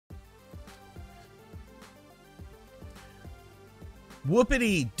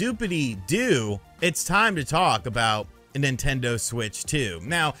Whoopity doopity doo, it's time to talk about a Nintendo Switch 2.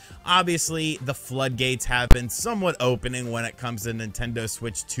 Now, obviously, the floodgates have been somewhat opening when it comes to Nintendo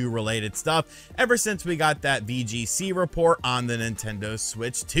Switch 2 related stuff. Ever since we got that VGC report on the Nintendo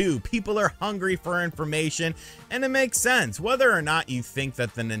Switch 2, people are hungry for information, and it makes sense. Whether or not you think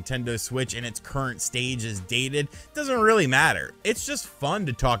that the Nintendo Switch in its current stage is dated doesn't really matter. It's just fun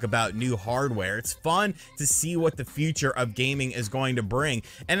to talk about new hardware. It's fun to see what the future of gaming is going to bring.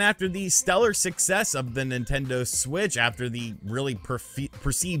 And after the stellar success of the Nintendo Switch, after the really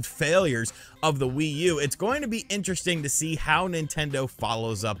perceived failures of the Wii U, it's going to be interesting to see how Nintendo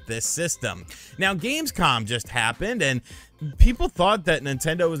follows up this system. Now, Gamescom just happened, and people thought that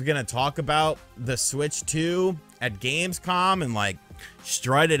Nintendo was going to talk about the Switch 2 at Gamescom and like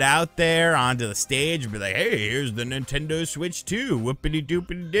strut it out there onto the stage and be like, hey, here's the Nintendo Switch 2, whoopity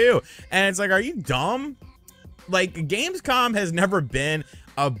doopity doo. And it's like, are you dumb? Like, Gamescom has never been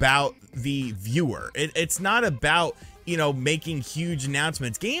about the viewer. It's not about, you know, making huge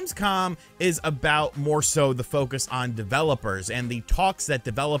announcements. Gamescom is about more so the focus on developers and the talks that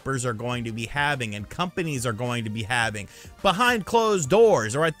developers are going to be having and companies are going to be having behind closed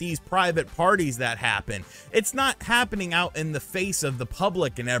doors or at these private parties that happen. It's not happening out in the face of the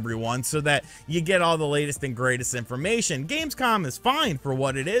public and everyone so that you get all the latest and greatest information. Gamescom is fine for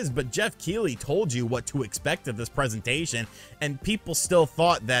what it is, but Jeff Keighley told you what to expect of this presentation, and people still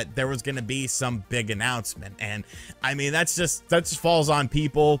thought that there was going to be some big announcement. And I mean, that just falls on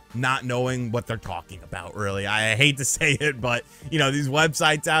people not knowing what they're talking about, really. I hate to say it, but you know, these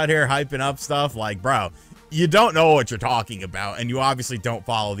websites out here hyping up stuff, like, bro, you don't know what you're talking about, and you obviously don't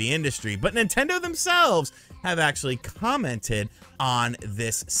follow the industry. But Nintendo themselves have actually commented on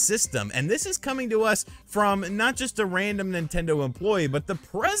this system, and this is coming to us from not just a random Nintendo employee, but the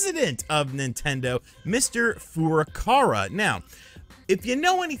president of Nintendo, Mr. Furukawa. Now, if you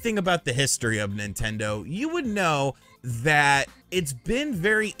know anything about the history of Nintendo, you would know that it's been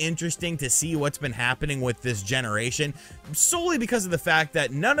very interesting to see what's been happening with this generation, solely because of the fact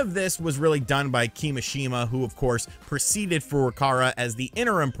that none of this was really done by Kimishima, who of course preceded Furukawa as the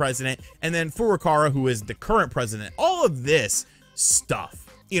interim president, and then Furukawa, who is the current president. All of this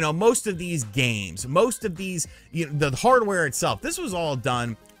stuff, you know, most of these games, most of these, you know, the hardware itself, this was all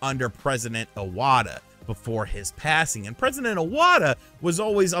done under President Iwata before his passing. And President Iwata was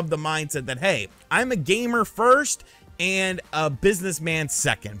always of the mindset that, hey, I'm a gamer first and a businessman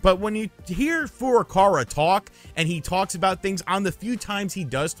second. But when you hear Furukawa talk, and he talks about things on the few times he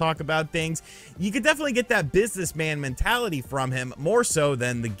does talk about things, you could definitely get that businessman mentality from him more so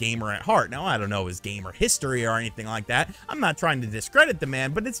than the gamer at heart. Now, I don't know his gamer history or anything like that. I'm not trying to discredit the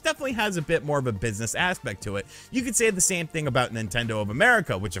man, but it definitely has a bit more of a business aspect to it. You could say the same thing about Nintendo of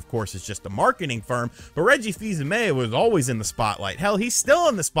America, which of course is just a marketing firm, but Reggie Fils-Aimé was always in the spotlight. Hell, he's still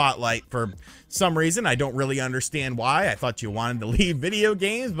in the spotlight for some reason. I don't really understand why. I thought you wanted to leave video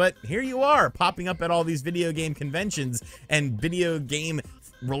games, but here you are, popping up at all these video game conventions and video game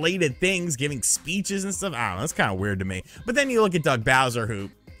related things, giving speeches and stuff. I don't know, that's kind of weird to me. But then you look at Doug Bowser, who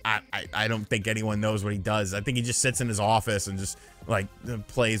I don't think anyone knows what he does. I think he just sits in his office and just like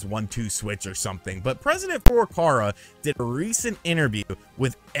plays 1-2 Switch or something. But President Furukawa did a recent interview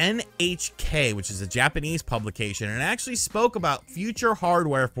with NHK, which is a Japanese publication, and actually spoke about future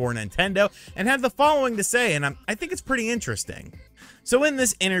hardware for Nintendo and had the following to say, and I think it's pretty interesting. So in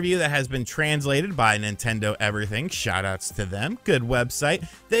this interview that has been translated by Nintendo Everything, shoutouts to them, good website,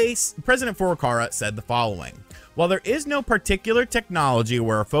 President Furukawa said the following: while there is no particular technology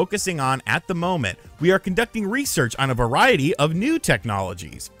we're focusing on at the moment, we are conducting research on a variety of new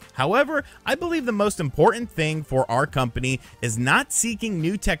technologies. However, I believe the most important thing for our company is not seeking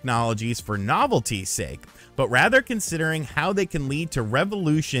new technologies for novelty's sake, but rather considering how they can lead to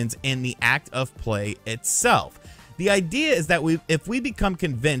revolutions in the act of play itself. The idea is that if we become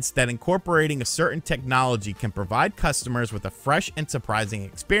convinced that incorporating a certain technology can provide customers with a fresh and surprising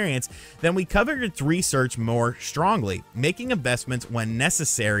experience, then we cover its research more strongly, making investments when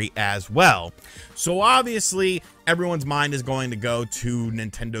necessary as well. So obviously, everyone's mind is going to go to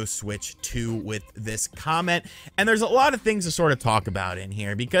Nintendo Switch 2 with this comment, and there's a lot of things to sort of talk about in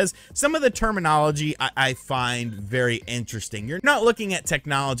here, because some of the terminology I find very interesting. You're not looking at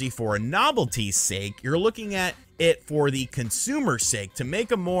technology for a novelty's sake, you're looking at it for the consumer's sake, to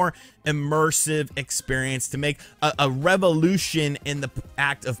make a more immersive experience, to make a revolution in the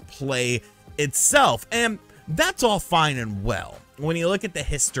act of play itself. And that's all fine and well. when you look at the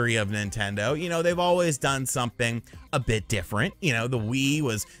history of Nintendo, you know, they've always done something a bit different. You know, the Wii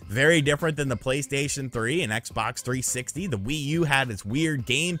was very different than the PlayStation 3 and Xbox 360. The Wii U had its weird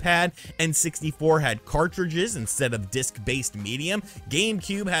gamepad. N64 had cartridges instead of disc-based medium.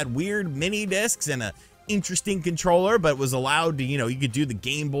 GameCube had weird mini discs and a interesting controller, but was allowed to, you know, you could do the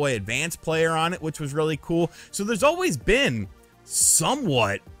Game Boy Advance player on it, which was really cool. So there's always been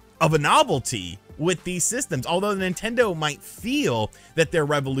somewhat of a novelty with these systems, although Nintendo might feel that they're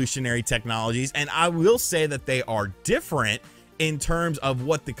revolutionary technologies, and I will say that they are different in terms of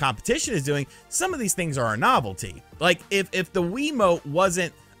what the competition is doing. Some of these things are a novelty. Like if the Wiimote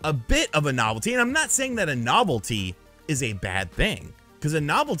wasn't a bit of a novelty, and I'm not saying that a novelty is a bad thing, because a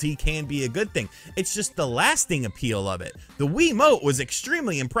novelty can be a good thing. It's just the lasting appeal of it. The Wiimote was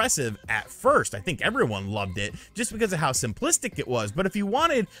extremely impressive at first. I think everyone loved it just because of how simplistic it was. But if you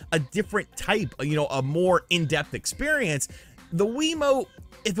wanted a different type, you know, a more in-depth experience, the Wiimote,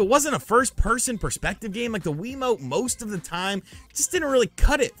 if it wasn't a first-person perspective game, like the Wiimote most of the time just didn't really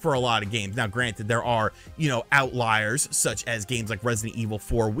cut it for a lot of games. Now, granted, there are, you know, outliers such as games like Resident Evil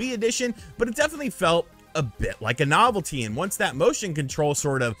 4 Wii Edition, but it definitely felt a bit like a novelty. And once that motion control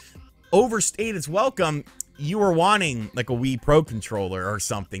sort of overstayed its welcome, you were wanting like a Wii Pro controller or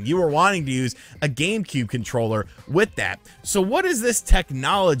something. You were wanting to use a GameCube controller with that. So what is this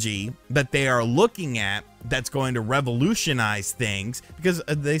technology that they are looking at that's going to revolutionize things? Because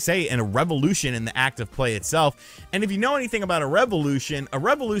they say in a revolution in the act of play itself. And if you know anything about a revolution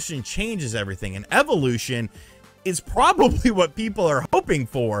changes everything. An evolution is probably what people are hoping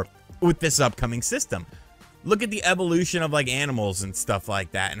for with this upcoming system. Look at the evolution of like animals and stuff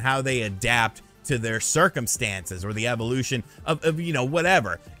like that and how they adapt to their circumstances, or the evolution of you know,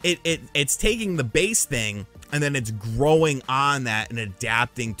 whatever. It's taking the base thing and then it's growing on that and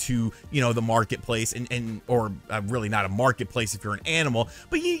adapting to, you know, the marketplace or really not a marketplace if you're an animal,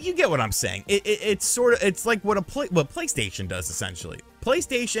 but you get what I'm saying. It's sort of, it's like what PlayStation does essentially.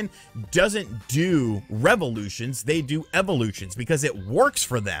 PlayStation doesn't do revolutions, they do evolutions because it works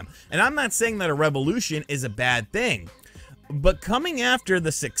for them. And I'm not saying that a revolution is a bad thing, but coming after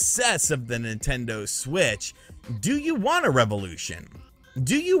the success of the Nintendo Switch, do you want a revolution?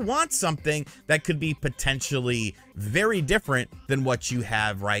 Do you want something that could be potentially very different than what you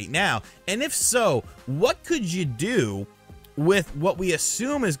have right now? And if so, what could you do with what we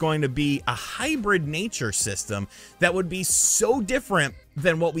assume is going to be a hybrid nature system that would be so different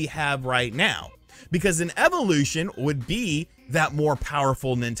than what we have right now? Because an evolution would be that more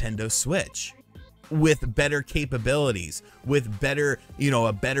powerful Nintendo Switch with better capabilities, with better, you know,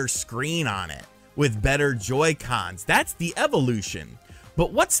 a better screen on it, with better Joy-Cons. That's the evolution.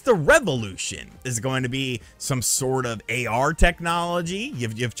 But what's the revolution? Is it going to be some sort of AR technology?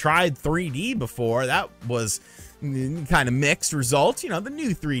 You've tried 3D before. That was kind of mixed results. You know, the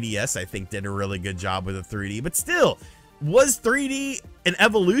new 3DS, I think, did a really good job with the 3D. But still, was 3D an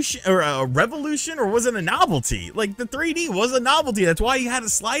evolution or a revolution, or was it a novelty? Like, the 3D was a novelty. That's why you had a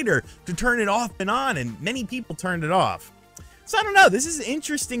slider to turn it off and on, and many people turned it off. So I don't know. This is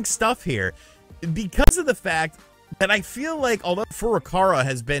interesting stuff here because of the fact that I feel like, although Furukawa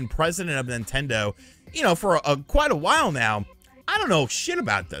has been president of Nintendo, you know, for quite a while now, I don't know shit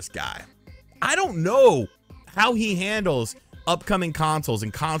about this guy. I don't know how he handles upcoming consoles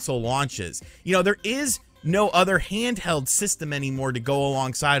and console launches. You know, there is no other handheld system anymore to go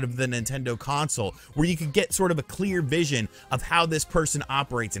alongside of the Nintendo console where you could get sort of a clear vision of how this person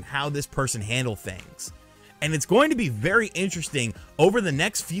operates and how this person handles things. And it's going to be very interesting over the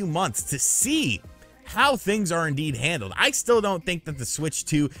next few months to see how things are indeed handled. I still don't think that the Switch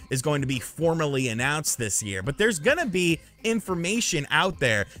 2 is going to be formally announced this year, but there's going to be information out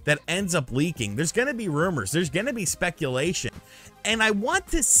there that ends up leaking. There's going to be rumors. There's going to be speculation. And I want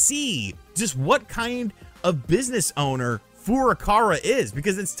to see just what kind of business owner Furukawa is,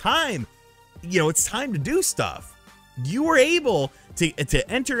 because it's time, you know, it's time to do stuff. You were able to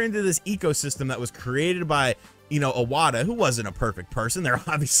enter into this ecosystem that was created by, you know, Iwata, who wasn't a perfect person. There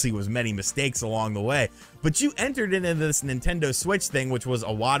obviously was many mistakes along the way, but you entered into this Nintendo Switch thing, which was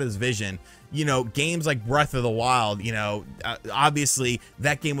Iwata's vision. You know, games like Breath of the Wild, you know, obviously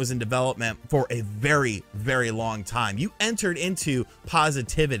that game was in development for a very, very long time. You entered into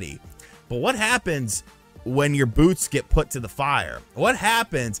positivity, but what happens when your boots get put to the fire? What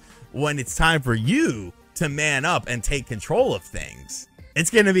happens when it's time for you to man up and take control of things? It's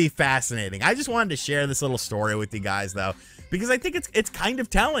going to be fascinating. I just wanted to share this little story with you guys, though, because I think it's kind of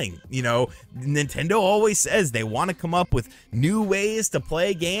telling. You know, Nintendo always says they want to come up with new ways to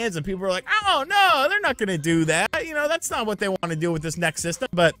play games, and people are like, oh, no, they're not going to do that. You know, that's not what they want to do with this next system.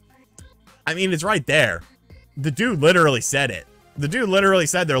 But, I mean, it's right there. The dude literally said it. The dude literally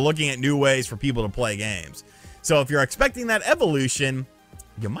said they're looking at new ways for people to play games. So if you're expecting that evolution,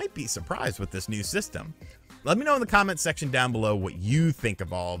 you might be surprised with this new system. Let me know in the comment section down below what you think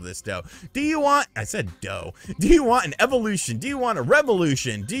of all of this, though. Do you want, I said dough. Do you want an evolution? Do you want a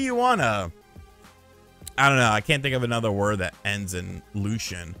revolution? Do you want a, I don't know, I can't think of another word that ends in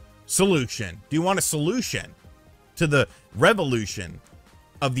lution. Solution. Do you want a solution to the revolution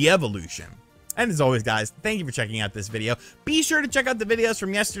of the evolution? And as always, guys, thank you for checking out this video. Be sure to check out the videos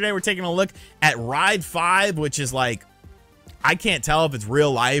from yesterday. We're taking a look at Ride 5, which is like, I can't tell if it's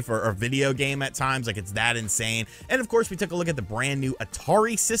real life or video game at times. Like, it's that insane. And of course, we took a look at the brand new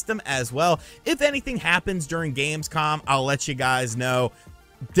Atari system as well. If anything happens during Gamescom, I'll let you guys know.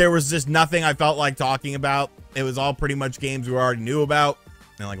 There was just nothing I felt like talking about. It was all pretty much games we already knew about.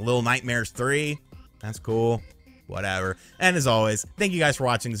 And like Little Nightmares 3. That's cool. Whatever. And as always, thank you guys for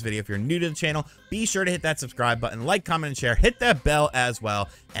watching this video. If you're new to the channel, be sure to hit that subscribe button, like, comment, and share. Hit that bell as well.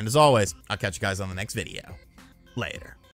 And as always, I'll catch you guys on the next video. Later.